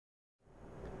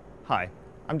Hi,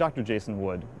 I'm Dr. Jason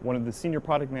Wood, one of the senior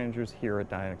product managers here at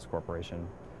Dionex Corporation.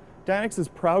 Dionex is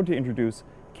proud to introduce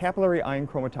capillary ion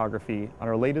chromatography on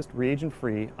our latest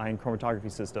reagent-free ion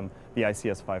chromatography system, the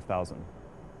ICS-5000.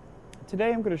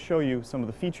 Today I'm going to show you some of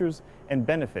the features and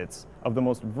benefits of the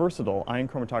most versatile ion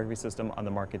chromatography system on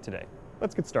the market today.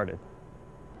 Let's get started.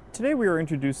 Today we are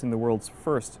introducing the world's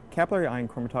first capillary ion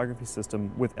chromatography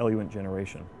system with Eluent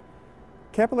Generation.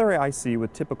 Capillary IC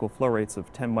with typical flow rates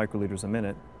of 10 microliters a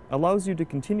minute allows you to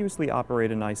continuously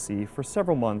operate an IC for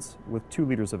several months with 2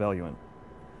 liters of eluent.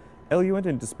 Eluent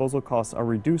and disposal costs are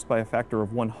reduced by a factor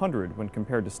of 100 when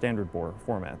compared to standard bore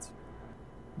formats.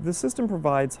 The system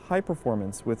provides high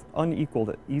performance with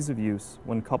unequalled ease of use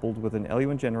when coupled with an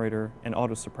Eluent Generator and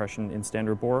AutoSuppression in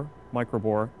standard bore,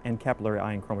 microbore, and capillary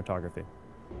ion chromatography.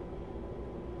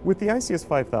 With the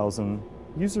ICS-5000,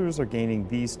 users are gaining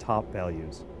these top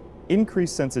values.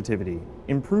 Increased sensitivity,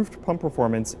 improved pump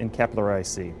performance in capillary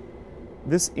IC.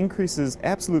 This increases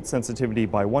absolute sensitivity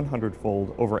by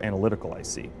 100-fold over analytical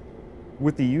IC.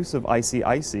 With the use of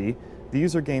IC-IC, the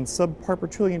user gains sub-part per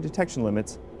trillion detection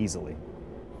limits easily.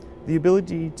 The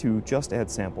ability to just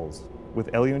add samples.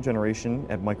 With Eluent Generation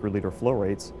at microliter flow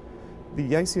rates, the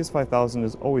ICS-5000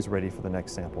 is always ready for the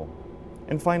next sample.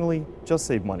 And finally, just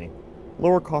save money.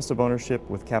 Lower cost of ownership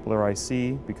with capillary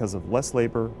IC because of less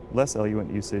labor, less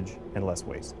eluent usage, and less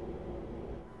waste.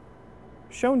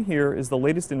 Shown here is the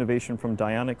latest innovation from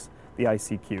Dionex, the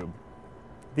IC Cube.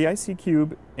 The IC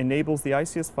Cube enables the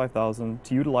ICS-5000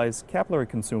 to utilize capillary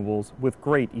consumables with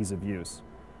great ease of use.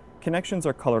 Connections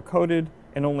are color-coded,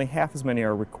 and only half as many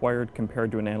are required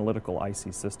compared to an analytical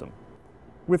IC system.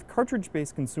 With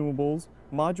cartridge-based consumables,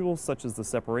 modules such as the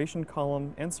separation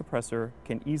column and suppressor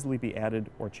can easily be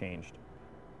added or changed.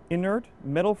 Inert,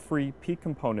 metal-free peak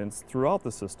components throughout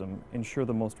the system ensure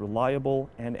the most reliable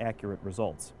and accurate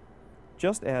results.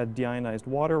 Just add deionized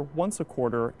water once a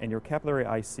quarter and your capillary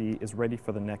IC is ready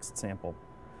for the next sample.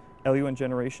 Eluent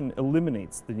Generation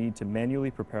eliminates the need to manually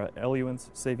prepare eluents,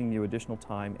 saving you additional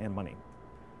time and money.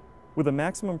 With a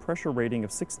maximum pressure rating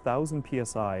of 6,000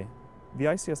 psi, the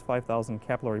ICS-5000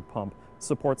 capillary pump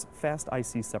supports fast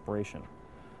IC separation.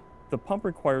 The pump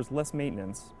requires less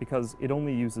maintenance because it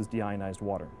only uses deionized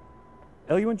water.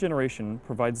 Eluent Generation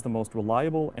provides the most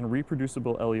reliable and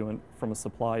reproducible eluent from a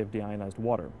supply of deionized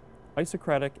water.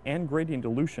 Isocratic and gradient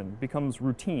dilution becomes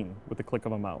routine with the click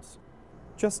of a mouse.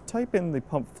 Just type in the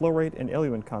pump flow rate and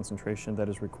eluent concentration that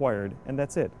is required, and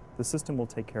that's it. The system will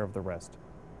take care of the rest.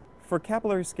 For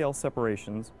capillary scale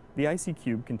separations, the IC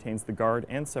Cube contains the guard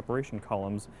and separation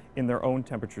columns in their own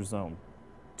temperature zone.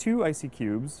 2 IC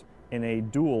Cubes in a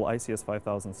dual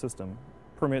ICS-5000 system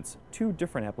permits 2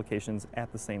 different applications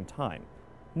at the same time.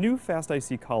 New fast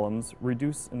IC columns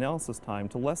reduce analysis time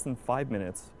to less than 5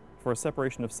 minutes for a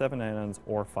separation of 7 anions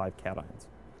or 5 cations.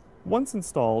 Once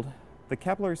installed, the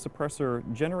capillary suppressor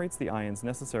generates the ions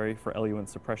necessary for eluent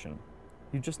suppression.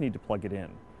 You just need to plug it in.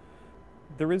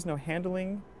 There is no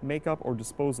handling, makeup, or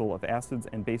disposal of acids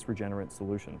and base regenerant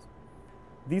solutions.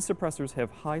 These suppressors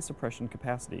have high suppression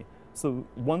capacity, so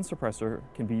one suppressor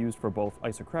can be used for both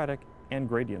isocratic and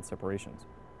gradient separations.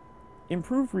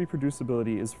 Improved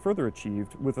reproducibility is further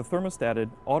achieved with a thermostated,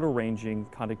 auto-ranging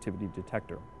conductivity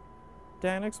detector.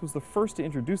 Dionex was the first to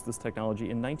introduce this technology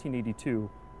in 1982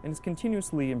 and has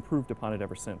continuously improved upon it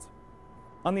ever since.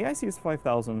 On the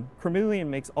ICS-5000, Chromeleon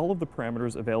makes all of the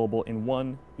parameters available in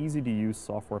one easy-to-use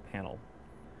software panel.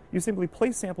 You simply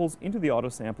place samples into the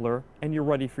autosampler and you're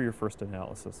ready for your first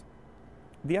analysis.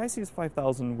 The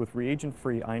ICS-5000 with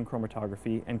reagent-free ion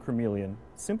chromatography and Chromeleon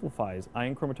simplifies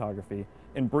ion chromatography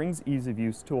and brings ease of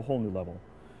use to a whole new level.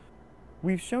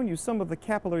 We've shown you some of the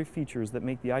capillary features that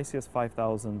make the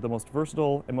ICS-5000 the most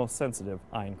versatile and most sensitive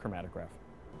ion chromatograph.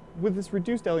 With this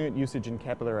reduced eluent usage in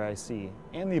capillary IC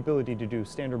and the ability to do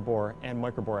standard bore and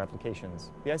microbore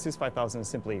applications, the ICS-5000 is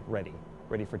simply ready.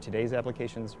 Ready for today's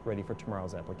applications, ready for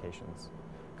tomorrow's applications.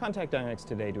 Contact Dionex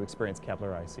today to experience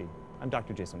capillary IC. I'm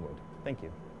Dr. Jason Wood. Thank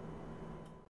you.